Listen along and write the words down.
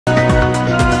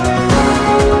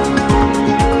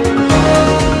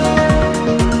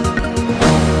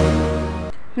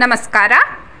ನಮಸ್ಕಾರ.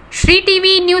 ಶ್ರೀ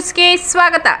ಟಿವಿ ನ್ಯೂಸ್ಗೆ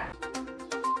ಸ್ವಾಗತ.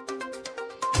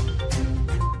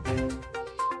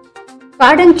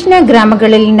 ಕಾಡಂಚಿನ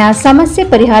ಗ್ರಾಮಗಳಲ್ಲಿನ ಸಮಸ್ಯೆ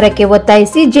ಪರಿಹಾರಕ್ಕೆ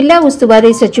ಒತ್ತಾಯಿಸಿ ಜಿಲ್ಲಾ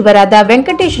ಉಸ್ತುವಾರಿ ಸಚಿವರಾದ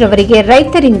ವೆಂಕಟೇಶ್ ರವರಿಗೆ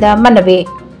ರೈತರಿಂದ ಮನವಿ.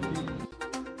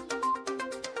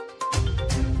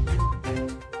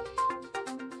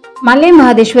 ಮಲೆ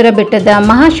ಮಹದೇಶ್ವರ ಬೆಟ್ಟದ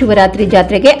ಮಹಾಶಿವರಾತ್ರಿ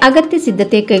ಜಾತ್ರೆಗೆ ಅಗತ್ಯ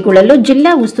ಸಿದ್ಧತೆ ಕೈಗೊಳ್ಳಲು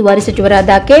ಜಿಲ್ಲಾ ಉಸ್ತುವಾರಿ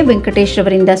ಸಚಿವರಾದ ಕೆ ವೆಂಕಟೇಶ್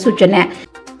ರವರಿಂದ ಸೂಚನೆ.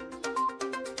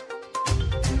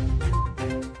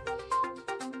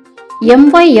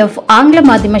 ಎಂವೈಎಫ್ ಆಂಗ್ಲ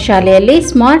ಮಾಧ್ಯಮ ಶಾಲೆಯಲ್ಲಿ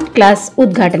ಸ್ಮಾರ್ಟ್ ಕ್ಲಾಸ್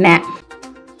ಉದ್ಘಾಟನೆ.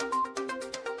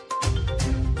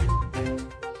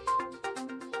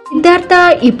 ಸಿದ್ಧಾರ್ಥ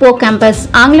ಇಪೋ ಕ್ಯಾಂಪಸ್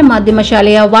ಆಂಗ್ಲ ಮಾಧ್ಯಮ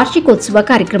ಶಾಲೆಯ ವಾರ್ಷಿಕೋತ್ಸವ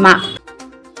ಕಾರ್ಯಕ್ರಮ.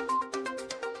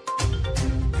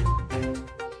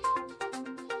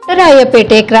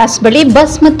 ರಾಯಪೇಟೆ ಕ್ರಾಸ್ ಬಳಿ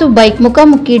ಬಸ್ ಮತ್ತು ಬೈಕ್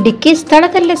ಮುಖಾಮುಖಿ ಡಿಕ್ಕಿ,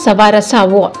 ಸ್ಥಳದಲ್ಲೇ ಸವಾರ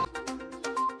ಸಾವು.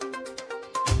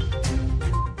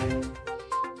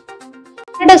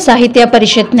 ಕನ್ನಡ ಸಾಹಿತ್ಯ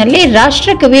ಪರಿಷತ್ನಲ್ಲಿ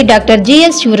ರಾಷ್ಟ್ರಕವಿ ಡಾಕ್ಟರ್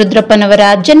ಜಿಎಸ್ ಶಿವರುದ್ರಪ್ಪನವರ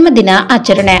ಜನ್ಮದಿನ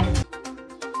ಆಚರಣೆ.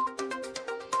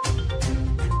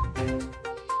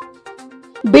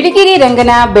 ಬಿಳಿಗಿರಿ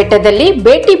ರಂಗನ ಬೆಟ್ಟದಲ್ಲಿ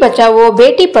ಬೇಟಿ ಬಚಾವೋ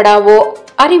ಬೇಟಿ ಪಡಾವೋ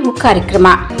ಅರಿವು ಕಾರ್ಯಕ್ರಮ.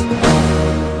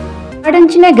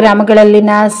 ಕಾಡಂಚಿನ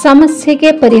ಗ್ರಾಮಗಳಲ್ಲಿನ ಸಮಸ್ಯೆಗೆ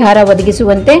ಪರಿಹಾರ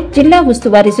ಒದಗಿಸುವಂತೆ ಜಿಲ್ಲಾ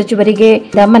ಉಸ್ತುವಾರಿ ಸಚಿವರಿಗೆ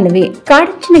ಮನವಿ.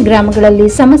 ಕಾಡಂಚಿನ ಗ್ರಾಮಗಳಲ್ಲಿ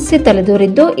ಸಮಸ್ಯೆ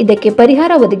ತಲೆದೋರಿದ್ದು ಇದಕ್ಕೆ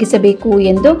ಪರಿಹಾರ ಒದಗಿಸಬೇಕು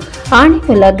ಎಂದು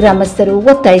ಆಣಿಹೊಲ ಗ್ರಾಮಸ್ಥರು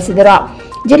ಒತ್ತಾಯಿಸಿದರು.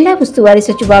 ಜಿಲ್ಲಾ ಉಸ್ತುವಾರಿ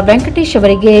ಸಚಿವ ವೆಂಕಟೇಶ್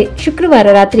ಅವರಿಗೆ ಶುಕ್ರವಾರ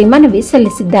ರಾತ್ರಿ ಮನವಿ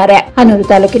ಸಲ್ಲಿಸಿದ್ದಾರೆ. ಹನೂರು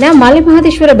ತಾಲೂಕಿನ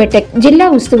ಮಲೆಮಹದೇಶ್ವರ ಬೆಟ್ಟಕ್ಕೆ ಜಿಲ್ಲಾ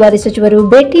ಉಸ್ತುವಾರಿ ಸಚಿವರು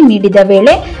ಭೇಟಿ ನೀಡಿದ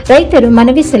ವೇಳೆ ರೈತರು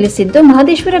ಮನವಿ ಸಲ್ಲಿಸಿದ್ದು,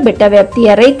 ಮಹದೇಶ್ವರ ಬೆಟ್ಟ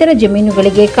ವ್ಯಾಪ್ತಿಯ ರೈತರ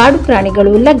ಜಮೀನುಗಳಿಗೆ ಕಾಡು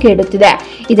ಪ್ರಾಣಿಗಳು ಲಗ್ಗೆಯಿಡುತ್ತಿದೆ.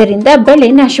 ಇದರಿಂದ ಬೆಳೆ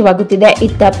ನಾಶವಾಗುತ್ತಿದೆ.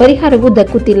 ಇತ್ತ ಪರಿಹಾರವೂ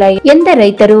ದಕ್ಕುತ್ತಿಲ್ಲ ಎಂದ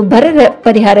ರೈತರು ಬರ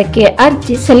ಪರಿಹಾರಕ್ಕೆ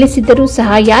ಅರ್ಜಿ ಸಲ್ಲಿಸಿದ್ದರೂ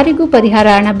ಸಹ ಯಾರಿಗೂ ಪರಿಹಾರ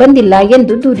ಹಣ ಬಂದಿಲ್ಲ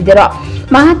ಎಂದು ದೂರಿದರು.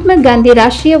 ಮಹಾತ್ಮ ಗಾಂಧಿ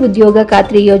ರಾಷ್ಟ್ರೀಯ ಉದ್ಯೋಗ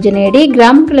ಖಾತ್ರಿ ಯೋಜನೆಯಡಿ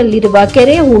ಗ್ರಾಮಗಳಲ್ಲಿರುವ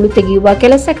ಕೆರೆಯ ಹೂಳು ತೆಗೆಯುವ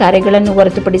ಕೆಲಸ ಕಾರ್ಯಗಳನ್ನು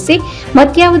ಹೊರತುಪಡಿಸಿ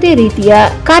ಮತ್ಯಾವುದೇ ರೀತಿಯ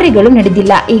ಕಾರ್ಯಗಳು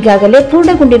ನಡೆದಿಲ್ಲ. ಈಗಾಗಲೇ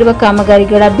ಪೂರ್ಣಗೊಂಡಿರುವ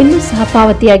ಕಾಮಗಾರಿಗಳ ಬಿಲ್ಲು ಸಹ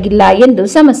ಪಾವತಿಯಾಗಿಲ್ಲ ಎಂದು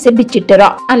ಸಮಸ್ಯೆ ಬಿಚ್ಚಿಟ್ಟರು.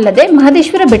 ಅಲ್ಲದೆ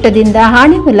ಮಹದೇಶ್ವರ ಬೆಟ್ಟದಿಂದ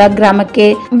ಆಣಿಹೊಲ ಗ್ರಾಮಕ್ಕೆ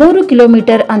 3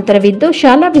 ಕಿಲೋಮೀಟರ್ ಅಂತರವಿದ್ದು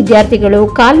ಶಾಲಾ ವಿದ್ಯಾರ್ಥಿಗಳು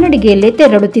ಕಾಲ್ನಡಿಗೆಯಲ್ಲೇ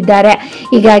ತೆರಳುತ್ತಿದ್ದಾರೆ.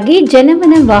 ಹೀಗಾಗಿ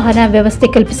ಜನವನ ವಾಹನ ವ್ಯವಸ್ಥೆ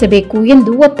ಕಲ್ಪಿಸಬೇಕು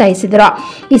ಎಂದು ಒತ್ತಾಯಿಸಿದರು.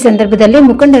 ಈ ಸಂದರ್ಭದಲ್ಲಿ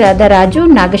ಮುಖಂಡರಾದ ರಾಜು,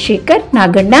 ನಾಗಶೇಖರ್,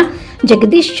 ನಾಗಣ್ಣ,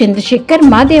 ಜಗದೀಶ್, ಚಂದ್ರಶೇಖರ್,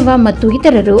 ಮಾದೇವ ಮತ್ತು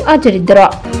ಇತರರು ಹಾಜರಿದ್ದರು.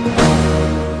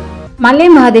 ಮಲೆ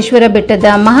ಮಹದೇಶ್ವರ ಬೆಟ್ಟದ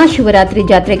ಮಹಾಶಿವರಾತ್ರಿ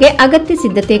ಜಾತ್ರೆಗೆ ಅಗತ್ಯ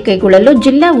ಸಿದ್ಧತೆ ಕೈಗೊಳ್ಳಲು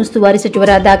ಜಿಲ್ಲಾ ಉಸ್ತುವಾರಿ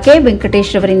ಸಚಿವರಾದ ಕೆ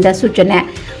ವೆಂಕಟೇಶ್ ರವರಿಂದ ಸೂಚನೆ.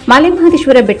 ಮಲೆ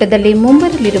ಮಹದೇಶ್ವರ ಬೆಟ್ಟದಲ್ಲಿ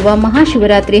ಮುಂಬರಲಿರುವ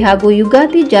ಮಹಾಶಿವರಾತ್ರಿ ಹಾಗೂ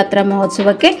ಯುಗಾದಿ ಜಾತ್ರಾ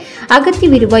ಮಹೋತ್ಸವಕ್ಕೆ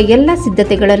ಅಗತ್ಯವಿರುವ ಎಲ್ಲ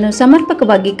ಸಿದ್ಧತೆಗಳನ್ನು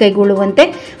ಸಮರ್ಪಕವಾಗಿ ಕೈಗೊಳ್ಳುವಂತೆ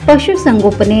ಪಶು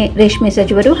ಸಂಗೋಪನೆ, ರೇಷ್ಮೆ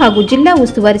ಸಚಿವರು ಹಾಗೂ ಜಿಲ್ಲಾ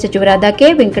ಉಸ್ತುವಾರಿ ಸಚಿವರಾದ ಕೆ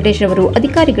ವೆಂಕಟೇಶ್ ಅವರು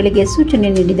ಅಧಿಕಾರಿಗಳಿಗೆ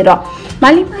ಸೂಚನೆ ನೀಡಿದರು.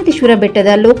 ಮಲೆ ಮಹದೇಶ್ವರ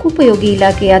ಬೆಟ್ಟದ ಲೋಕೋಪಯೋಗಿ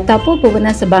ಇಲಾಖೆಯ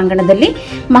ತಪೋಭವನ ಸಭಾಂಗಣದಲ್ಲಿ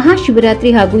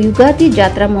ಮಹಾಶಿವರಾತ್ರಿ ಹಾಗೂ ಯುಗಾದಿ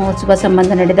ಜಾತ್ರಾ ಮಹೋತ್ಸವ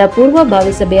ಸಂಬಂಧ ನಡೆದ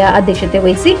ಪೂರ್ವಭಾವಿ ಸಭೆಯ ಅಧ್ಯಕ್ಷತೆ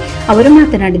ವಹಿಸಿ ಅವರು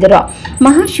ಮಾತನಾಡಿದರು.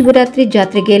 ಮಹಾಶಿವರಾತ್ರಿ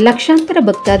ಜಾತ್ರೆಗೆ ಲಕ್ಷಾಂತರ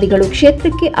ಭಕ್ತಾದಿಗಳು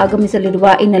ಕ್ಷೇತ್ರಕ್ಕೆ ಆಗಮಿಸಲಿರುವ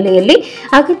ಹಿನ್ನೆಲೆಯಲ್ಲಿ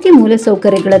ಅಗತ್ಯ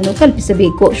ಮೂಲಸೌಕರ್ಯಗಳನ್ನು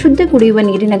ಕಲ್ಪಿಸಬೇಕು. ಶುದ್ಧ ಕುಡಿಯುವ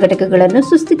ನೀರಿನ ಘಟಕಗಳನ್ನು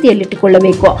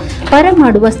ಸುಸ್ಥಿತಿಯಲ್ಲಿಟ್ಟುಕೊಳ್ಳಬೇಕು. ಪರ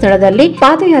ಮಾಡುವ ಸ್ಥಳದಲ್ಲಿ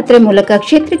ಪಾದಯಾತ್ರೆ ಮೂಲಕ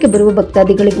ಕ್ಷೇತ್ರಕ್ಕೆ ಬರುವ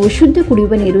ಭಕ್ತಾದಿಗಳಿಗೂ ಶುದ್ಧ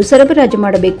ಕುಡಿಯುವ ನೀರು ಸರಬರಾಜು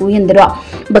ಮಾಡಬೇಕು ಎಂದರು.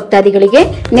 ಭಕ್ತಾದಿಗಳಿಗೆ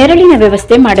ನೆರಳಿನ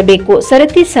ವ್ಯವಸ್ಥೆ ಮಾಡಬೇಕು.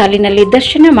 ಸರತಿ ಸಾಲಿನಲ್ಲಿ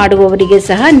ದರ್ಶನ ಮಾಡುವವರಿಗೆ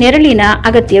ಸಹ ನೆರಳಿನ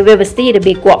ಅಗತ್ಯ ವ್ಯವಸ್ಥೆ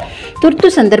ಇರಬೇಕು. ತುರ್ತು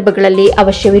ಸಂದರ್ಭಗಳಲ್ಲಿ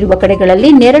ಅವಶ್ಯವಿರುವ ಕಡೆಗಳಲ್ಲಿ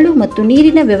ನೆರಳು ಮತ್ತು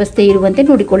ನೀರಿನ ವ್ಯವಸ್ಥೆ ಇರುವಂತೆ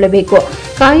ನೋಡಿಕೊಳ್ಳಬೇಕು.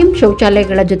 ಕಾಯಂ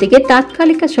ಶೌಚಾಲಯಗಳ ಜೊತೆಗೆ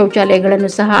ತಾತ್ಕಾಲಿಕ ಶೌಚಾಲಯಗಳನ್ನು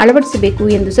ಸಹ ಅಳವಡಿಸಬೇಕು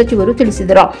ಎಂದು ಸಚಿವರು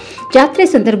ತಿಳಿಸಿದರು. ಜಾತ್ರೆ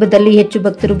ಸಂದರ್ಭದಲ್ಲಿ ಹೆಚ್ಚು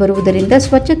ಭಕ್ತರು ಬರುವುದರಿಂದ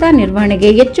ಸ್ವಚ್ಛತಾ ನಿರ್ವಹಣೆಗೆ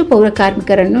ಹೆಚ್ಚು ಪೌರ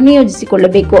ಕಾರ್ಮಿಕರನ್ನು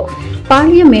ನಿಯೋಜಿಸಿಕೊಳ್ಳಬೇಕು.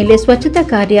 ಪಾಳಿಯ ಮೇಲೆ ಸ್ವಚ್ಛತಾ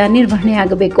ಕಾರ್ಯ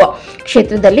ನಿರ್ವಹಣೆಯಾಗಬೇಕು.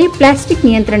 ಕ್ಷೇತ್ರದಲ್ಲಿ ಪ್ಲಾಸ್ಟಿಕ್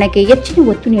ನಿಯಂತ್ರಣಕ್ಕೆ ಹೆಚ್ಚಿನ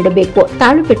ಒತ್ತು ನೀಡಬೇಕು.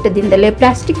 ತಾಳು ಬೆಟ್ಟದಿಂದಲೇ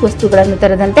ಪ್ಲಾಸ್ಟಿಕ್ ವಸ್ತುಗಳನ್ನು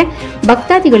ತರದಂತೆ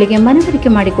ಭಕ್ತಾದಿಗಳಿಗೆ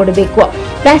ಮನವರಿಕೆ ಮಾಡಿಕೊಡಬೇಕು.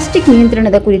 ಪ್ಲಾಸ್ಟಿಕ್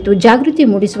ನಿಯಂತ್ರಣದ ಕುರಿತು ಜಾಗೃತಿ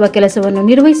ಮೂಡಿಸುವ ಕೆಲಸವನ್ನು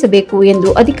ನಿರ್ವಹಿಸಬೇಕು ಎಂದು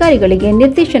ಅಧಿಕಾರಿಗಳಿಗೆ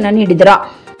ನಿರ್ದೇಶನ ನೀಡಿದರು.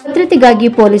 ಭದ್ರತೆಗಾಗಿ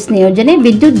ಪೊಲೀಸ್ ನಿಯೋಜನೆ,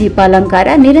 ವಿದ್ಯುತ್ ದೀಪಾಲಂಕಾರ,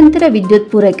 ನಿರಂತರ ವಿದ್ಯುತ್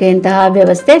ಪೂರೈಕೆಯಂತಹ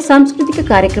ವ್ಯವಸ್ಥೆ, ಸಾಂಸ್ಕೃತಿಕ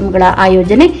ಕಾರ್ಯಕ್ರಮಗಳ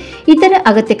ಆಯೋಜನೆ, ಇತರ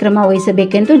ಅಗತ್ಯ ಕ್ರಮ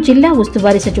ವಹಿಸಬೇಕೆಂದು ಜಿಲ್ಲಾ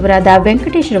ಉಸ್ತುವಾರಿ ಸಚಿವರಾದ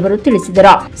ವೆಂಕಟೇಶ್ ರವರು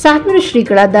ತಿಳಿಸಿದರು. ಸಾಲೂರು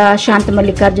ಶ್ರೀಗಳಾದ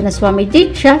ಶಾಂತಮಲ್ಲಿಕಾರ್ಜುನ ಸ್ವಾಮೀಜಿ,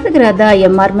 ಶಾಸಕರಾದ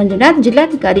ಎಂಆರ್ ಮಂಜುನಾಥ್,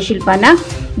 ಜಿಲ್ಲಾಧಿಕಾರಿ ಶಿಲ್ಪಾನ,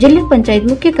 ಜಿಲ್ಲಾ ಪಂಚಾಯತ್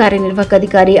ಮುಖ್ಯ ಕಾರ್ಯನಿರ್ವಾಹಕ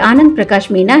ಅಧಿಕಾರಿ ಆನಂದ್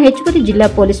ಪ್ರಕಾಶ್ ಮೀನಾ, ಹೆಚ್ಚುವರಿ ಜಿಲ್ಲಾ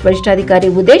ಪೊಲೀಸ್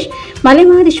ವರಿಷ್ಠಾಧಿಕಾರಿ ಉದೇಶ್,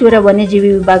 ಮಲೆಮಹದೇಶ್ವರ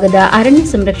ವನ್ಯಜೀವಿ ವಿಭಾಗದ ಅರಣ್ಯ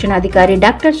ಸಂರಕ್ಷಣಾಧಿಕಾರಿ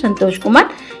ಡಾಕ್ಟರ್ ಸಂತೋಷ್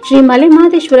ಕುಮಾರ್, ಶ್ರೀ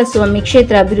ಮಲೆಮಹದೇಶ್ವರ ಸ್ವಾಮಿ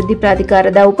ಕ್ಷೇತ್ರ ಅಭಿವೃದ್ಧಿ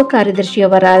ಪ್ರಾಧಿಕಾರದ ಉಪ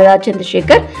ಕಾರ್ಯದರ್ಶಿಯವರಾದ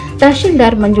ಚಂದ್ರಶೇಖರ್,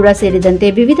 ತಹಶೀಲ್ದಾರ್ ಮಂಜುಳಾ ಸೇರಿದಂತೆ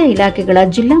ವಿವಿಧ ಇಲಾಖೆಗಳ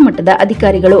ಜಿಲ್ಲಾ ಮಟ್ಟದ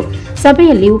ಅಧಿಕಾರಿಗಳು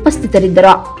ಸಭೆಯಲ್ಲಿ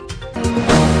ಉಪಸ್ಥಿತರಿದ್ದರು.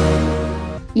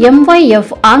 ಎಂವೈಎಫ್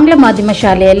ಆಂಗ್ಲ ಮಾಧ್ಯಮ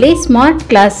ಶಾಲೆಯಲ್ಲಿ ಸ್ಮಾರ್ಟ್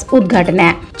ಕ್ಲಾಸ್ ಉದ್ಘಾಟನೆ.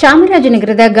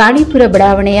 ಚಾಮರಾಜನಗರದ ಗಾಳಿಪುರ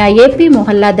ಬಡಾವಣೆಯ ಎಪಿ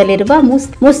ಮೊಹಲ್ಲಾದಲ್ಲಿರುವ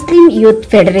ಮುಸ್ಲಿಂ ಯೂತ್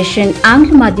ಫೆಡರೇಷನ್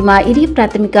ಆಂಗ್ಲ ಮಾಧ್ಯಮ ಹಿರಿಯ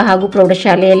ಪ್ರಾಥಮಿಕ ಹಾಗೂ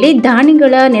ಪ್ರೌಢಶಾಲೆಯಲ್ಲಿ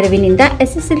ದಾನಿಗಳ ನೆರವಿನಿಂದ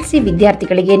ಎಸ್ಎಸ್ಎಲ್ಸಿ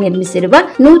ವಿದ್ಯಾರ್ಥಿಗಳಿಗೆ ನಿರ್ಮಿಸಿರುವ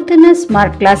ನೂತನ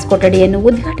ಸ್ಮಾರ್ಟ್ ಕ್ಲಾಸ್ ಕೊಠಡಿಯನ್ನು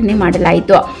ಉದ್ಘಾಟನೆ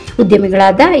ಮಾಡಲಾಯಿತು.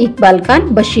 ಉದ್ಯಮಿಗಳಾದ ಇಕ್ಬಾಲ್ ಖಾನ್,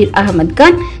 ಬಶೀರ್ ಅಹಮದ್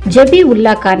ಖಾನ್, ಜಬಿ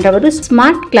ಉಲ್ಲಾ ಖಾನ್ ರವರು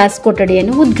ಸ್ಮಾರ್ಟ್ ಕ್ಲಾಸ್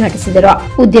ಕೊಠಡಿಯನ್ನು ಉದ್ಘಾಟಿಸಿದರು.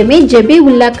 ಉದ್ಯಮಿ ಜಬಿ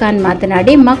ಉಲ್ಲಾ ಖಾನ್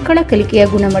ಮಾತನಾಡಿ, ಮಕ್ಕಳ ಕಲಿಕೆಯ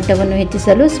ಗುಣಮಟ್ಟವನ್ನು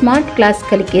ಹೆಚ್ಚಿಸಲು ಸ್ಮಾರ್ಟ್ ಕ್ಲಾಸ್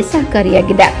ಕಲಿಕೆ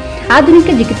ಸಹಕಾರಿಯಾಗಿದೆ. ಆಧುನಿಕ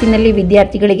ಜಗತ್ತಿನಲ್ಲಿ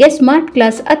ವಿದ್ಯಾರ್ಥಿಗಳಿಗೆ ಸ್ಮಾರ್ಟ್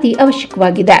ಕ್ಲಾಸ್ ಅತಿ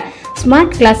ಅವಶ್ಯಕವಾಗಿದೆ.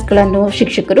 ಸ್ಮಾರ್ಟ್ ಕ್ಲಾಸ್ಗಳನ್ನು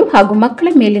ಶಿಕ್ಷಕರು ಹಾಗೂ ಮಕ್ಕಳ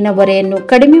ಮೇಲಿನ ಹೊರೆಯನ್ನು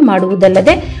ಕಡಿಮೆ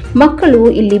ಮಾಡುವುದಲ್ಲದೆ ಮಕ್ಕಳು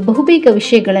ಇಲ್ಲಿ ಬಹುಬೇಗ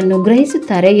ವಿಷಯಗಳನ್ನು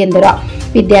ಗ್ರಹಿಸುತ್ತಾರೆ ಎಂದರು.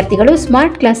 ವಿದ್ಯಾರ್ಥಿಗಳು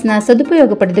ಸ್ಮಾರ್ಟ್ ಕ್ಲಾಸ್ನ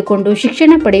ಸದುಪಯೋಗ ಪಡೆದುಕೊಂಡು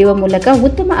ಶಿಕ್ಷಣ ಪಡೆಯುವ ಮೂಲಕ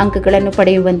ಉತ್ತಮ ಅಂಕಗಳನ್ನು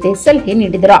ಪಡೆಯುವಂತೆ ಸಲಹೆ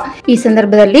ನೀಡಿದರು. ಈ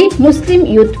ಸಂದರ್ಭದಲ್ಲಿ ಮುಸ್ಲಿಂ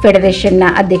ಯೂತ್ ಫೆಡರೇಷನ್ನ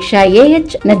ಅಧ್ಯಕ್ಷ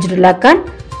ಎಎಚ್ ನಜ್ರುಲ್ಲಾ ಖಾನ್,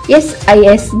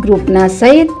 ಎಸ್ಐಎಸ್ ಗ್ರೂಪ್ನ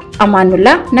ಸೈಯದ್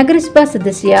ಅಮಾನುಲ್ಲಾ, ನಗರಸಭಾ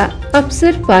ಸದಸ್ಯ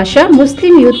Afsar Pasha,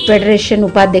 Muslim youth federation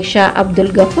ಉಪಾಧ್ಯಕ್ಷ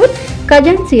ಅಬ್ದುಲ್ ಗಫೂರ್,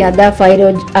 ಖಜಾನ್ಸಿಯಾದ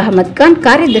ಫೈರೋಜ್ ಅಹಮದ್ ಖಾನ್,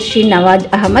 ಕಾರ್ಯದರ್ಶಿ ನವಾಜ್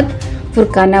ಅಹಮದ್,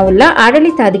 ಫುರ್ಖಾನ ಉಲ್ಲಾ,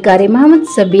 ಆಡಳಿತಾಧಿಕಾರಿ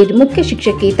ಮಹಮ್ಮದ್ ಸಬೀರ್, ಮುಖ್ಯ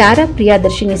ಶಿಕ್ಷಕಿ ತಾರಾ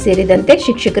ಪ್ರಿಯಾದರ್ಶಿನಿ ಸೇರಿದಂತೆ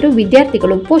ಶಿಕ್ಷಕರು,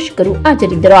 ವಿದ್ಯಾರ್ಥಿಗಳು, ಪೋಷಕರು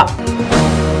ಹಾಜರಿದ್ದರು.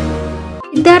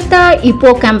 ಸಿದ್ಧಾರ್ಥ ಇಪೋ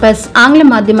ಕ್ಯಾಂಪಸ್ ಆಂಗ್ಲ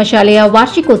ಮಾಧ್ಯಮ ಶಾಲೆಯ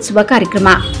ವಾರ್ಷಿಕೋತ್ಸವ ಕಾರ್ಯಕ್ರಮ.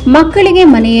 ಮಕ್ಕಳಿಗೆ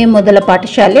ಮನೆಯೇ ಮೊದಲ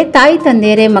ಪಾಠಶಾಲೆ. ತಾಯಿ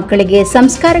ತಂದೆಯರೇ ಮಕ್ಕಳಿಗೆ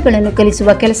ಸಂಸ್ಕಾರಗಳನ್ನು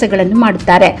ಕಲಿಸುವ ಕೆಲಸಗಳನ್ನು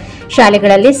ಮಾಡುತ್ತಾರೆ.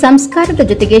 ಶಾಲೆಗಳಲ್ಲಿ ಸಂಸ್ಕಾರದ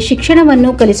ಜೊತೆಗೆ ಶಿಕ್ಷಣವನ್ನು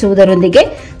ಕಲಿಸುವುದರೊಂದಿಗೆ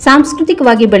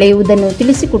ಸಾಂಸ್ಕೃತಿಕವಾಗಿ ಬೆಳೆಯುವುದನ್ನು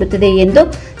ತಿಳಿಸಿಕೊಡುತ್ತದೆ ಎಂದು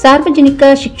ಸಾರ್ವಜನಿಕ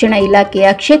ಶಿಕ್ಷಣ ಇಲಾಖೆಯ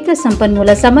ಕ್ಷೇತ್ರ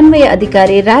ಸಂಪನ್ಮೂಲ ಸಮನ್ವಯ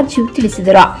ಅಧಿಕಾರಿ ರಾಜೀವ್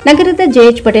ತಿಳಿಸಿದರು. ನಗರದ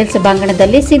ಜೆಎಚ್ ಪಟೇಲ್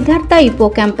ಸಭಾಂಗಣದಲ್ಲಿ ಸಿದ್ಧಾರ್ಥ ಇಪೋ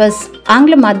ಕ್ಯಾಂಪಸ್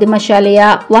ಆಂಗ್ಲ ಮಾಧ್ಯಮ ಶಾಲೆಯ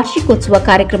ವಾರ್ಷಿಕೋತ್ಸವ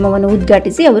ಕಾರ್ಯಕ್ರಮವನ್ನು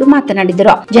ಉದ್ಘಾಟಿಸಿ ಅವರು ಮಾತನಾಡಿದರು.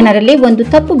 ಜನರಲ್ಲಿ ಒಂದು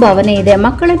ತಪ್ಪು ಭಾವನೆ ಇದೆ,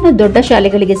 ಮಕ್ಕಳನ್ನು ದೊಡ್ಡ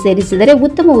ಶಾಲೆಗಳಿಗೆ ಸೇರಿಸಿದರೆ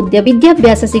ಉತ್ತಮ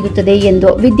ವಿದ್ಯಾಭ್ಯಾಸ ಸಿಗುತ್ತದೆ ಎಂದು.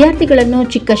 ವಿದ್ಯಾರ್ಥಿಗಳನ್ನು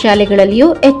ಚಿಕ್ಕ ಶಾಲೆಗಳಲ್ಲಿಯೂ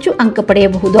ಹೆಚ್ಚು ಅಂಕ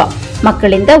ಪಡೆಯಬಹುದು.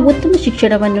 ಮಕ್ಕಳಿಂದ ಉತ್ತಮ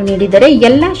ಶಿಕ್ಷಣವನ್ನು ನೀಡಿದರೆ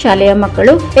ಎಲ್ಲಾ ಶಾಲೆಯ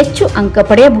ಮಕ್ಕಳು ಹೆಚ್ಚು ಅಂಕ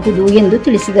ಪಡೆಯಬಹುದು ಎಂದು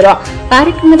ತಿಳಿಸಿದರು.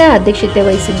 ಕಾರ್ಯಕ್ರಮದ ಅಧ್ಯಕ್ಷತೆ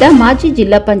ವಹಿಸಿದ್ದ ಮಾಜಿ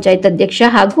ಜಿಲ್ಲಾ ಪಂಚಾಯತ್ ಅಧ್ಯಕ್ಷ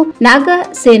ಹಾಗೂ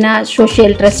ನಾಗಸೇನಾ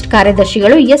ಸೋಷಿಯಲ್ ಟ್ರಸ್ಟ್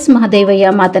ಕಾರ್ಯದರ್ಶಿಗಳು ಎಸ್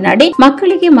ಮಹದೇವಯ್ಯ ಮಾತನಾಡಿ,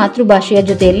 ಮಕ್ಕಳಿಗೆ ಮಾತೃಭಾಷೆಯ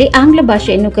ಜೊತೆಯಲ್ಲಿ ಆಂಗ್ಲ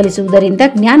ಭಾಷೆಯನ್ನು ಕಲಿಸುವುದರಿಂದ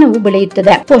ಜ್ಞಾನವು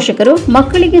ಬೆಳೆಯುತ್ತದೆ. ಪೋಷಕರು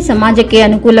ಮಕ್ಕಳಿಗೆ ಸಮಾಜಕ್ಕೆ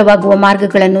ಅನುಕೂಲವಾಗುವ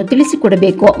ಮಾರ್ಗಗಳನ್ನು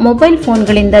ತಿಳಿಸಿಕೊಡಬೇಕು. ಮೊಬೈಲ್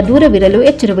ಫೋನ್ಗಳಿಂದ ದೂರವಿರಲು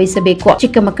ಎಚ್ಚರ ವಹಿಸಬೇಕು.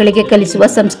 ಚಿಕ್ಕ ಮಕ್ಕಳಿಗೆ ಕಲಿಸುವ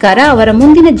ಸಂಸ್ಕಾರ ಅವರ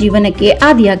ಮುಂದಿನ ಜೀವನಕ್ಕೆ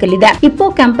ಆದಿಯಾಗಲಿದೆ. ಇಪ್ಪೋ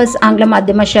ಕ್ಯಾಂಪಸ್ ಆಂಗ್ಲ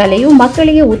ಮಾಧ್ಯಮ ಶಾಲೆಯು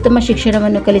ಮಕ್ಕಳಿಗೆ ಉತ್ತಮ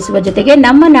ಶಿಕ್ಷಣವನ್ನು ಕಲಿಸುವ ಜೊತೆಗೆ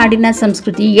ನಮ್ಮ ನಾಡಿನ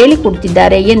ಸಂಸ್ಕೃತಿ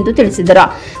ಹೇಳಿಕೊಡುತ್ತಿದ್ದಾರೆ ಎಂದು ತಿಳಿಸಿದರು.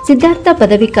 ಸಿದ್ಧಾರ್ಥ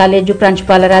ಪದವಿ ಕಾಲೇಜು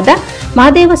ಪ್ರಾಂಶುಪಾಲರಾದ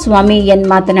ಮಹದೇವ ಸ್ವಾಮಿ ಎನ್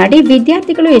ಮಾತನಾಡಿ,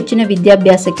 ವಿದ್ಯಾರ್ಥಿಗಳು ಹೆಚ್ಚಿನ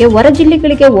ವಿದ್ಯಾಭ್ಯಾಸಕ್ಕೆ ಹೊರ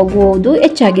ಜಿಲ್ಲೆಗಳಿಗೆ ಹೋಗುವುದು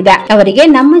ಹೆಚ್ಚಾಗಿದೆ. ಅವರಿಗೆ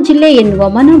ನಮ್ಮ ಜಿಲ್ಲೆ ಎನ್ನುವ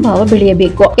ಮನೋಭಾವ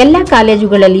ಬೆಳೆಯಬೇಕು. ಎಲ್ಲಾ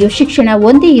ಕಾಲೇಜುಗಳಲ್ಲಿಯೂ ಶಿಕ್ಷಣ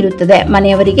ಒಂದೇ ಇರುತ್ತದೆ.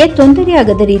 ಮನೆಯವರಿಗೆ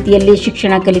ತೊಂದರೆಯಾಗದ ರೀತಿಯಲ್ಲಿ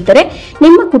ಶಿಕ್ಷಣ ಕಲಿತರೆ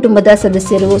ನಿಮ್ಮ ಕುಟುಂಬದ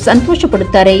ಸದಸ್ಯರು ಸಂತೋಷ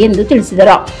ಪಡುತ್ತಾರೆ ಎಂದು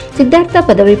ತಿಳಿಸಿದರು. ಸಿದ್ಧಾರ್ಥ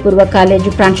ಪದವಿ ಪೂರ್ವ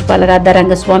ಕಾಲೇಜು ಪ್ರಾಂಶುಪಾಲರಾದ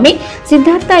ರಂಗಸ್ವಾಮಿ,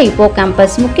 ಸಿದ್ಧಾರ್ಥ ಇಪೋ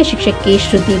ಕ್ಯಾಂಪಸ್ ಮುಖ್ಯ ಶಿಕ್ಷಕಿ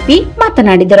ಶ್ರುತಿ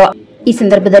ಮಾತನಾಡಿದರು. ಈ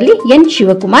ಸಂದರ್ಭದಲ್ಲಿ ಎನ್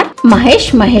ಶಿವಕುಮಾರ್,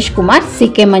 ಮಹೇಶ್ ಕುಮಾರ್,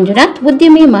 ಸಿಕೆ ಮಂಜುನಾಥ್,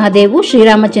 ಉದ್ಯಮಿ ಮಹದೇವು,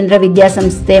 ಶ್ರೀರಾಮಚಂದ್ರ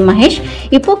ವಿದ್ಯಾಸಂಸ್ಥೆ ಮಹೇಶ್,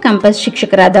 ಇಪೋ ಕ್ಯಾಂಪಸ್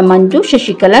ಶಿಕ್ಷಕರಾದ ಮಂಜು,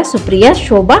 ಶಶಿಕಲಾ, ಸುಪ್ರಿಯಾ,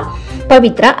 ಶೋಭಾ,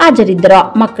 ಪವಿತ್ರ ಹಾಜರಿದ್ದರು.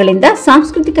 ಮಕ್ಕಳಿಂದ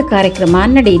ಸಾಂಸ್ಕೃತಿಕ ಕಾರ್ಯಕ್ರಮ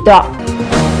ನಡೆಯಿತು.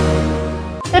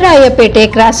 ರಾಯಪೇಟೆ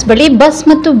ಕ್ರಾಸ್ ಬಳಿ ಬಸ್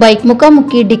ಮತ್ತು ಬೈಕ್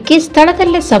ಮುಖಾಮುಖಿ ಡಿಕ್ಕಿ,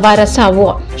 ಸ್ಥಳದಲ್ಲೇ ಸವಾರ ಸಾವು.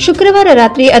 ಶುಕ್ರವಾರ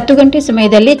ರಾತ್ರಿ 10 ಗಂಟೆ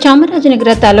ಸಮಯದಲ್ಲಿ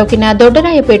ಚಾಮರಾಜನಗರ ತಾಲೂಕಿನ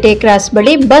ದೊಡ್ಡರಾಯಪೇಟೆ ಕ್ರಾಸ್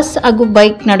ಬಳಿ ಬಸ್ ಹಾಗೂ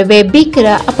ಬೈಕ್ ನಡುವೆ ಭೀಕರ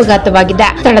ಅಪಘಾತವಾಗಿದೆ.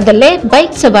 ಸ್ಥಳದಲ್ಲೇ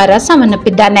ಬೈಕ್ ಸವಾರ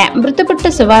ಸಾವನ್ನಪ್ಪಿದ್ದಾನೆ.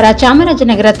 ಮೃತಪಟ್ಟ ಸವಾರ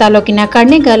ಚಾಮರಾಜನಗರ ತಾಲೂಕಿನ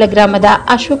ಕಣ್ಣೆಗಾಲ ಗ್ರಾಮದ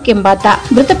ಅಶೋಕ್ ಎಂಬಾತ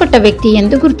ಮೃತಪಟ್ಟ ವ್ಯಕ್ತಿ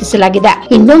ಎಂದು ಗುರುತಿಸಲಾಗಿದೆ.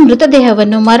 ಇನ್ನು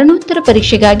ಮೃತದೇಹವನ್ನು ಮರಣೋತ್ತರ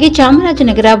ಪರೀಕ್ಷೆಗಾಗಿ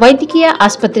ಚಾಮರಾಜನಗರ ವೈದ್ಯಕೀಯ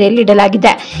ಆಸ್ಪತ್ರೆಯಲ್ಲಿ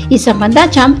ಇಡಲಾಗಿದೆ. ಈ ಸಂಬಂಧ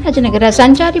ಚಾಮರಾಜನಗರ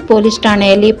ಸಂಚಾರಿ ಪೊಲೀಸ್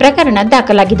ಠಾಣೆಯಲ್ಲಿ ಪ್ರಕರಣ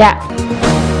ದಾಖಲಾಗಿದೆ.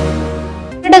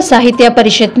 ಕನ್ನಡ ಸಾಹಿತ್ಯ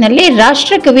ಪರಿಷತ್ನಲ್ಲಿ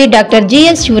ರಾಷ್ಟ್ರಕವಿ ಡಾಕ್ಟರ್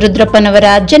ಜಿಎಸ್ ಶಿವರುದ್ರಪ್ಪನವರ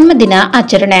ಜನ್ಮದಿನ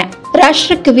ಆಚರಣೆ.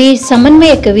 ರಾಷ್ಟ್ರಕವಿ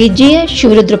ಸಮನ್ವಯ ಕವಿ ಜಿಎಸ್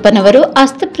ಶಿವರುದ್ರಪ್ಪನವರು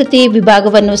ಹಸ್ತಪ್ರತಿ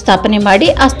ವಿಭಾಗವನ್ನು ಸ್ಥಾಪನೆ ಮಾಡಿ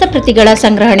ಹಸ್ತಪ್ರತಿಗಳ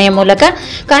ಸಂಗ್ರಹಣೆಯ ಮೂಲಕ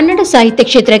ಕನ್ನಡ ಸಾಹಿತ್ಯ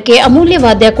ಕ್ಷೇತ್ರಕ್ಕೆ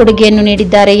ಅಮೂಲ್ಯವಾದ ಕೊಡುಗೆಯನ್ನು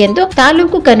ನೀಡಿದ್ದಾರೆ ಎಂದು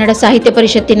ತಾಲೂಕು ಕನ್ನಡ ಸಾಹಿತ್ಯ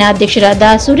ಪರಿಷತ್ತಿನ ಅಧ್ಯಕ್ಷರಾದ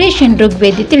ಸುರೇಶ್ ಎನ್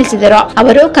ಋಗ್ವೇದಿ ತಿಳಿಸಿದರು.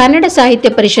 ಅವರು ಕನ್ನಡ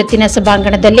ಸಾಹಿತ್ಯ ಪರಿಷತ್ತಿನ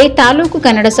ಸಭಾಂಗಣದಲ್ಲಿ ತಾಲೂಕು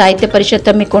ಕನ್ನಡ ಸಾಹಿತ್ಯ ಪರಿಷತ್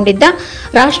ಹಮ್ಮಿಕೊಂಡಿದ್ದ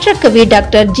ರಾಷ್ಟ್ರಕವಿ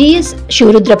ಡಾಕ್ಟರ್ ಜಿಎಸ್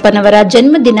ಶಿವರುದ್ರಪ್ಪನವರ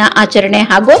ಜನ್ಮದಿನ ಆಚರಣೆ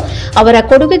ಹಾಗೂ ಅವರ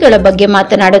ಕೊಡುಗೆಗಳ ಬಗ್ಗೆ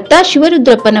ಮಾತನಾಡುತ್ತಾ,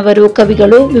 ಶಿವರುದ್ರಪ್ಪನವರು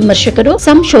ಕವಿಗಳು, ವಿಮರ್ಶಕರು,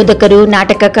 ಸಂಶೋಧಕರು,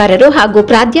 ನಾಟಕಕಾರರು ಹಾಗೂ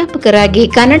ಪ್ರಾಧ್ಯಾಪಕರಾಗಿ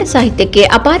ಕನ್ನಡ ಸಾಹಿತ್ಯಕ್ಕೆ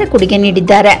ಅಪಾರ ಕೊಡುಗೆ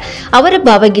ನೀಡಿದ್ದಾರೆ. ಅವರ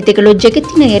ಭಾವಗೀತೆಗಳು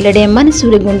ಜಗತ್ತಿನ ಎಲ್ಲೆಡೆ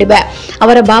ಮನಸೂರೆಗೊಂಡಿವೆ.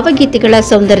 ಅವರ ಭಾವಗೀತೆಗಳ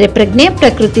ಸೌಂದರ್ಯ ಪ್ರಜ್ಞೆ,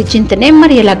 ಪ್ರಕೃತಿ ಚಿಂತನೆ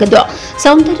ಮರೆಯಲಾಗದು.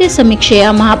 ಸೌಂದರ್ಯ ಸಮೀಕ್ಷೆಯ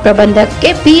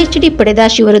ಮಹಾಪ್ರಬಂಧಕ್ಕೆ PhD ಪಡೆದ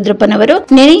ಶಿವರುದ್ರಪ್ಪನವರು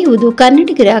ನೆನೆಯುವುದು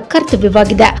ಕನ್ನಡಿಗರ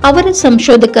ಕರ್ತವ್ಯವಾಗಿದೆ. ಅವರ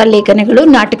ಸಂಶೋಧಕ ಲೇಖನಗಳು,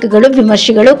 ನಾಟಕಗಳು,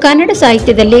 ವಿಮರ್ಶೆಗಳು ಕನ್ನಡ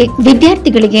ಸಾಹಿತ್ಯದಲ್ಲಿ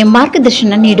ವಿದ್ಯಾರ್ಥಿಗಳಿಗೆ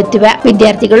ಮಾರ್ಗದರ್ಶನ ನೀಡುತ್ತಿವೆ.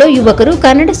 ವಿದ್ಯಾರ್ಥಿಗಳು, ಯುವಕರು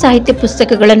ಕನ್ನಡ ಸಾಹಿತ್ಯ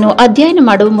ಪುಸ್ತಕಗಳನ್ನು ಅಧ್ಯಯನ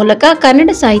ಮಾಡುವ ಮೂಲಕ ಕನ್ನಡ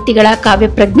ಸಾಹಿತಿಗಳ ಕವಿಗಳ ಕಾವ್ಯ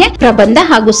ಪ್ರಜ್ಞೆ, ಪ್ರಬಂಧ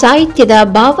ಹಾಗೂ ಸಾಹಿತ್ಯದ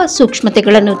ಭಾವ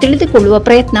ಸೂಕ್ಷ್ಮತೆಗಳನ್ನು ತಿಳಿದುಕೊಳ್ಳುವ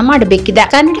ಪ್ರಯತ್ನ ಮಾಡಬೇಕಿದೆ.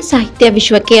 ಕನ್ನಡ ಸಾಹಿತ್ಯ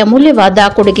ವಿಶ್ವಕ್ಕೆ ಅಮೂಲ್ಯವಾದ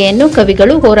ಕೊಡುಗೆಯನ್ನು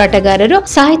ಕವಿಗಳು, ಹೋರಾಟಗಾರರು,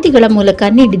 ಸಾಹಿತಿಗಳ ಮೂಲಕ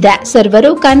ನೀಡಿದೆ.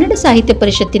 ಸರ್ವರು ಕನ್ನಡ ಸಾಹಿತ್ಯ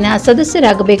ಪರಿಷತ್ತಿನ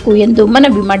ಸದಸ್ಯರಾಗಬೇಕು ಎಂದು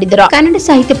ಮನವಿ ಮಾಡಿದರು. ಕನ್ನಡ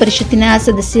ಸಾಹಿತ್ಯ ಪರಿಷತ್ತಿನ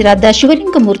ಸದಸ್ಯರಾದ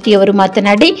ಶಿವಲಿಂಗಮೂರ್ತಿಯವರು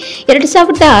ಮಾತನಾಡಿ,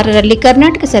 2006ರಲ್ಲಿ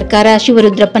ಕರ್ನಾಟಕ ಸರ್ಕಾರ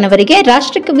ಶಿವರುದ್ರಪ್ಪನವರಿಗೆ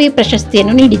ರಾಷ್ಟ್ರಕವಿ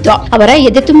ಪ್ರಶಸ್ತಿಯನ್ನು ನೀಡಿತು. ಅವರ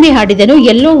ಎದೆ ತುಂಬಿ ಹಾಡಿದನು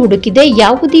ಎಲ್ಲೋ ಹುಡುಕಿದೆ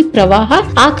ಯಾವುದೀ ಪ್ರವಾಹ,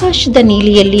 ಆಕಾಶದ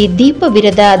ನೀಲಿಯಲ್ಲಿ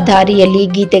ದೀಪವಿರದ ದಾರಿಯಲ್ಲಿ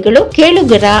ಗೀತೆಗಳು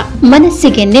ಕೇಳುಗರ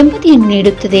ಮನಸ್ಸಿಗೆ ನೆಮ್ಮದಿಯನ್ನು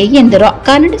ನೀಡುತ್ತದೆ ಎಂದರು.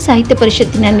 ಕನ್ನಡ ಸಾಹಿತ್ಯ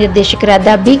ಪರಿಷತ್ತಿನ ನಿರ್ದೇಶಕರಾದ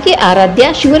ಬಿಕೆ ಆರಾಧ್ಯ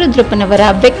ಶಿವರುದ್ರಪ್ಪನವರ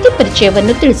ವ್ಯಕ್ತಿ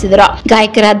ಪರಿಚಯವನ್ನು ತಿಳಿಸಿದರು.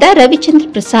 ಗಾಯಕರಾದ ರವಿಚಂದ್ರ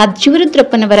ಪ್ರಸಾದ್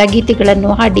ಶಿವರುದ್ರಪ್ಪನವರ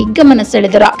ಗೀತೆಗಳನ್ನು ಹಾಡಿ ಗಮನ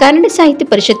ಸೆಳೆದರು. ಕನ್ನಡ ಸಾಹಿತ್ಯ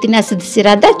ಪರಿಷತ್ತಿನ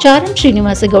ಸದಸ್ಯರಾದ ಚಾರಂ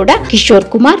ಶ್ರೀನಿವಾಸಗೌಡ, ಕಿಶೋರ್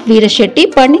ಕುಮಾರ್, ವೀರಶೆಟ್ಟಿ,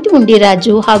 ಪಂಡಿತ್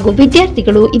ಉಂಡಿರಾಜು ಹಾಗೂ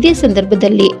ವಿದ್ಯಾರ್ಥಿಗಳು ಇದೇ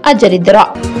ಸಂದರ್ಭದಲ್ಲಿ ಹಾಜರಿದ್ದರು.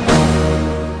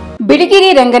 ಬಿಳಿಗಿರಿ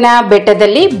ರಂಗನ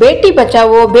ಬೆಟ್ಟದಲ್ಲಿ ಬೇಟಿ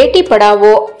ಬಚಾವೋ ಬೇಟಿ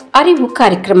ಪಡಾವೋ ಅರಿವು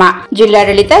ಕಾರ್ಯಕ್ರಮ.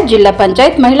 ಜಿಲ್ಲಾಡಳಿತ, ಜಿಲ್ಲಾ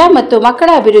ಪಂಚಾಯತ್, ಮಹಿಳಾ ಮತ್ತು ಮಕ್ಕಳ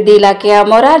ಅಭಿವೃದ್ಧಿ ಇಲಾಖೆಯ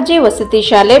ಮೊರಾರ್ಜಿ ವಸತಿ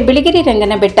ಶಾಲೆ, ಬಿಳಿಗಿರಿ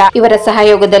ರಂಗನ ಬೆಟ್ಟ ಇವರ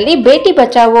ಸಹಯೋಗದಲ್ಲಿ ಬೇಟಿ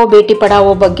ಬಚಾವೋ ಬೇಟಿ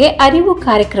ಪಡಾವೋ ಬಗ್ಗೆ ಅರಿವು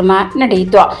ಕಾರ್ಯಕ್ರಮ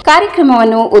ನಡೆಯಿತು.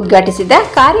 ಕಾರ್ಯಕ್ರಮವನ್ನು ಉದ್ಘಾಟಿಸಿದ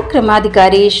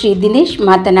ಕಾರ್ಯಕ್ರಮಾಧಿಕಾರಿ ಶ್ರೀ ದಿನೇಶ್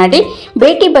ಮಾತನಾಡಿ,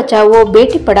 ಬೇಟಿ ಬಚಾವೋ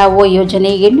ಬೇಟಿ ಪಡಾವೋ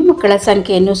ಯೋಜನೆ ಹೆಣ್ಣು ಮಕ್ಕಳ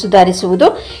ಸಂಖ್ಯೆಯನ್ನು ಸುಧಾರಿಸುವುದು,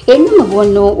 ಹೆಣ್ಣು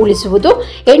ಮಗುವನ್ನು ಉಳಿಸುವುದು,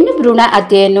 ಹೆಣ್ಣು ಭ್ರೂಣ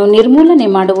ಹತ್ಯೆಯನ್ನು ನಿರ್ಮೂಲನೆ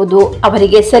ಮಾಡುವುದು,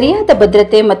 ಅವರಿಗೆ ಸರಿಯಾದ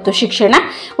ಭದ್ರತೆ ಮತ್ತು ಶಿಕ್ಷಣ,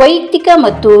 ವೈಯಕ್ತಿಕ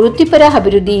ಮತ್ತು ವೃತ್ತಿಪರ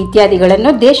ಅಭಿವೃದ್ಧಿ ಇತ್ಯಾದಿಗಳನ್ನು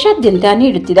ದೇಶಾದ್ಯಂತ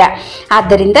ನೀಡುತ್ತಿದೆ.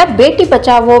 ಆದ್ದರಿಂದ ಬೇಟಿ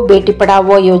ಬಚಾವೋ ಬೇಟಿ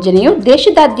ಪಡಾವೋ ಯೋಜನೆಯು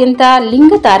ದೇಶದಾದ್ಯಂತ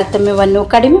ಲಿಂಗ ತಾರತಮ್ಯವನ್ನು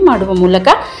ಕಡಿಮೆ ಮಾಡುವ ಮೂಲಕ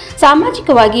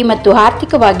ಸಾಮಾಜಿಕವಾಗಿ ಮತ್ತು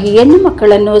ಆರ್ಥಿಕವಾಗಿ ಹೆಣ್ಣು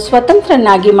ಮಕ್ಕಳನ್ನು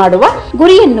ಸ್ವತಂತ್ರನಾಗಿ ಮಾಡುವ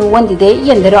ಗುರಿಯನ್ನು ಹೊಂದಿದೆ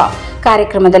ಎಂದರು.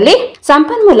 ಕಾರ್ಯಕ್ರಮದಲ್ಲಿ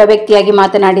ಸಂಪನ್ಮೂಲ ವ್ಯಕ್ತಿಯಾಗಿ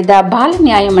ಮಾತನಾಡಿದ ಬಾಲ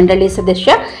ನ್ಯಾಯ ಮಂಡಳಿ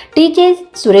ಸದಸ್ಯ ಟಿಜೆ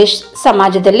ಸುರೇಶ್,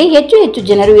 ಸಮಾಜದಲ್ಲಿ ಹೆಚ್ಚು ಹೆಚ್ಚು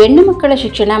ಜನರು ಹೆಣ್ಣು ಮಕ್ಕಳ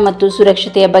ಶಿಕ್ಷಣ ಮತ್ತು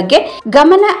ಸುರಕ್ಷತೆಯ ಬಗ್ಗೆ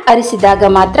ಗಮನ ಹರಿಸಿದಾಗ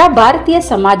ಮಾತ್ರ ಭಾರತೀಯ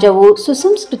ಸಮಾಜವು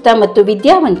ಸುಸಂಸ್ಕೃತ ಮತ್ತು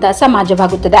ವಿದ್ಯಾವಂತ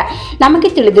ಸಮಾಜವಾಗುತ್ತದೆ.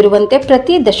 ನಮಗೆ ತಿಳಿದಿರುವಂತೆ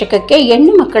ಪ್ರತಿ ದಶಕಕ್ಕೆ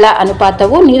ಹೆಣ್ಣು ಮಕ್ಕಳ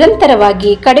ಅನುಪಾತವು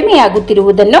ನಿರಂತರವಾಗಿ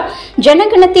ಕಡಿಮೆಯಾಗುತ್ತಿರುವುದನ್ನು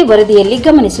ಜನಗಣತಿ ವರದಿಯಲ್ಲಿ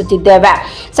ಗಮನಿಸುತ್ತಿದ್ದೇವೆ.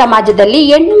 ಸಮಾಜದಲ್ಲಿ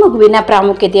ಹೆಣ್ಣು ಮಗುವಿನ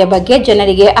ಪ್ರಾಮುಖ್ಯತೆಯ ಬಗ್ಗೆ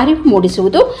ಜನರಿಗೆ ಅರಿವು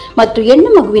ಮೂಡಿಸುವುದು ಮತ್ತು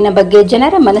ಹೆಣ್ಣು ಮಗುವಿನ ಬಗ್ಗೆ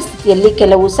ಜನರ ಮನಸ್ಥಿತಿಯಲ್ಲಿ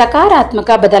ಕೆಲವು ಸಕಾರಾತ್ಮಕ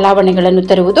ಬದಲಾವಣೆಗಳನ್ನು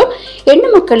ತರುವುದು, ಹೆಣ್ಣು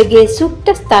ಮಕ್ಕಳಿಗೆ ಸೂಕ್ತ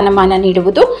ಸ್ಥಾನಮಾನ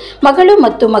ನೀಡುವುದು, ಮಗಳು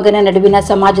ಮತ್ತು ಮಗನ ನಡುವಿನ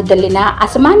ಸಮಾಜದಲ್ಲಿನ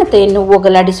ಅಸಮಾನತೆಯನ್ನು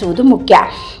ಹೋಗಲಾಡಿಸುವುದು ಮುಖ್ಯ.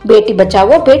 ಬೇಟಿ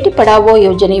ಬಚಾವೋ ಬೇಟಿ ಪಡಾವೋ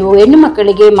ಯೋಜನೆಯು ಹೆಣ್ಣು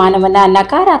ಮಕ್ಕಳಿಗೆ ಮಾನವನ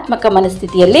ನಕಾರಾತ್ಮಕ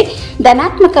ಮನಸ್ಥಿತಿಯಲ್ಲಿ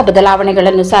ಧನಾತ್ಮಕ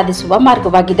ಬದಲಾವಣೆಗಳನ್ನು ಸಾಧಿಸುವ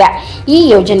ಮಾರ್ಗವಾಗಿದೆ. ಈ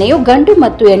ಯೋಜನೆಯು ಗಂಡು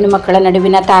ಮತ್ತು ಹೆಣ್ಣು ಮಕ್ಕಳ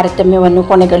ನಡುವಿನ ತಾರತಮ್ಯವನ್ನು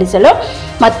ಕೊನೆಗಳಿಸಲು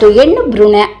ಮತ್ತು ಹೆಣ್ಣು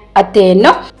ಭ್ರೂಣ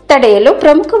ಹತ್ಯೆಯನ್ನು ತಡೆಯಲು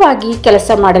ಪ್ರಮುಖವಾಗಿ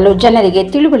ಕೆಲಸ ಮಾಡಲು ಜನರಿಗೆ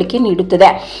ತಿಳುವಳಿಕೆ ನೀಡುತ್ತದೆ.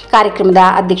 ಕಾರ್ಯಕ್ರಮದ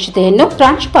ಅಧ್ಯಕ್ಷತೆಯನ್ನು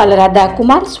ಪ್ರಾಂಶುಪಾಲರಾದ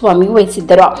ಕುಮಾರಸ್ವಾಮಿ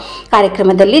ವಹಿಸಿದ್ದರು.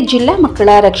 ಕಾರ್ಯಕ್ರಮದಲ್ಲಿ ಜಿಲ್ಲಾ ಮಕ್ಕಳ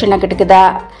ರಕ್ಷಣಾ ಘಟಕದ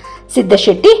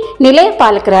ಸಿದ್ದಶೆಟ್ಟಿ, ನಿಲಯ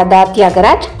ಪಾಲಕರಾದ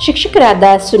ತ್ಯಾಗರಾಜ್, ಶಿಕ್ಷಕರಾದ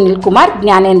ಸುನಿಲ್ ಕುಮಾರ್,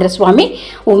 ಜ್ಞಾನೇಂದ್ರ ಸ್ವಾಮಿ,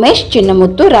 ಉಮೇಶ್,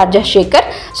 ಚಿನ್ನಮುತ್ತು, ರಾಜಶೇಖರ್,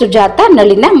 ಸುಜಾತ,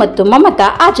 ನಳಿನ ಮತ್ತು ಮಮತಾ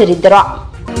ಹಾಜರಿದ್ದರು.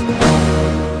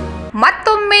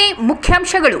 ಮತ್ತೊಮ್ಮೆ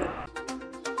ಮುಖ್ಯಾಂಶಗಳು.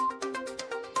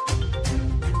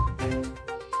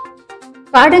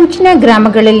 ಕಾಡಂಚಿನ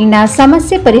ಗ್ರಾಮಗಳಲ್ಲಿನ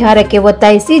ಸಮಸ್ಯೆ ಪರಿಹಾರಕ್ಕೆ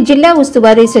ಒತ್ತಾಯಿಸಿ ಜಿಲ್ಲಾ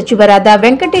ಉಸ್ತುವಾರಿ ಸಚಿವರಾದ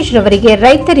ವೆಂಕಟೇಶ್ ರವರಿಗೆ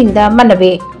ರೈತರಿಂದ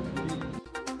ಮನವಿ.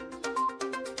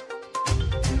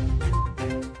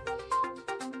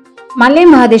 ಮಲೆ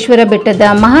ಮಹದೇಶ್ವರ ಬೆಟ್ಟದ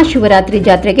ಮಹಾಶಿವರಾತ್ರಿ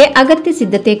ಜಾತ್ರೆಗೆ ಅಗತ್ಯ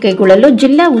ಸಿದ್ಧತೆ ಕೈಗೊಳ್ಳಲು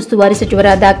ಜಿಲ್ಲಾ ಉಸ್ತುವಾರಿ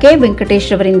ಸಚಿವರಾದ ಕೆ ವೆಂಕಟೇಶ್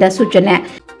ರವರಿಂದ ಸೂಚನೆ.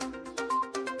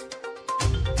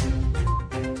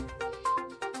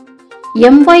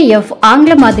 ಎಂವೈಎಫ್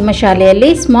ಆಂಗ್ಲ ಮಾಧ್ಯಮ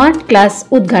ಶಾಲೆಯಲ್ಲಿ ಸ್ಮಾರ್ಟ್ ಕ್ಲಾಸ್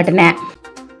ಉದ್ಘಾಟನೆ.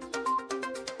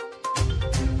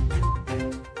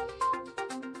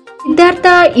 ಸಿದ್ಧಾರ್ಥ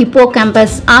ಇಪೋ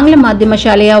ಕ್ಯಾಂಪಸ್ ಆಂಗ್ಲ ಮಾಧ್ಯಮ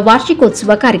ಶಾಲೆಯ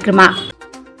ವಾರ್ಷಿಕೋತ್ಸವ ಕಾರ್ಯಕ್ರಮ.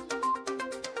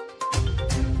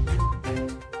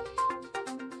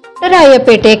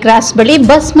 ರಾಯಪೇಟೆ ಕ್ರಾಸ್ ಬಳಿ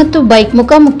ಬಸ್ ಮತ್ತು ಬೈಕ್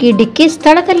ಮುಖಾಮುಖಿ ಡಿಕ್ಕಿ,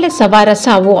 ಸ್ಥಳದಲ್ಲೇ ಸವಾರ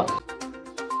ಸಾವು.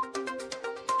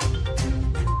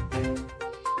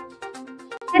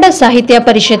 ಕನ್ನಡ ಸಾಹಿತ್ಯ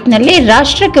ಪರಿಷತ್ನಲ್ಲಿ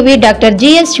ರಾಷ್ಟ್ರಕವಿ ಡಾಕ್ಟರ್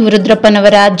ಜಿಎಸ್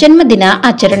ಶಿವರುದ್ರಪ್ಪನವರ ಜನ್ಮದಿನ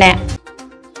ಆಚರಣೆ.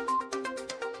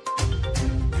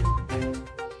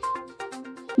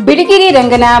 ಬಿಳಿಗಿರಿ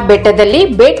ರಂಗನ ಬೆಟ್ಟದಲ್ಲಿ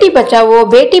ಬೇಟಿ ಬಚಾವೋ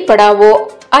ಬೇಟಿ ಪಡಾವೋ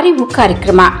ಅರಿವು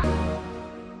ಕಾರ್ಯಕ್ರಮ.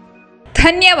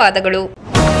 ಧನ್ಯವಾದಗಳು.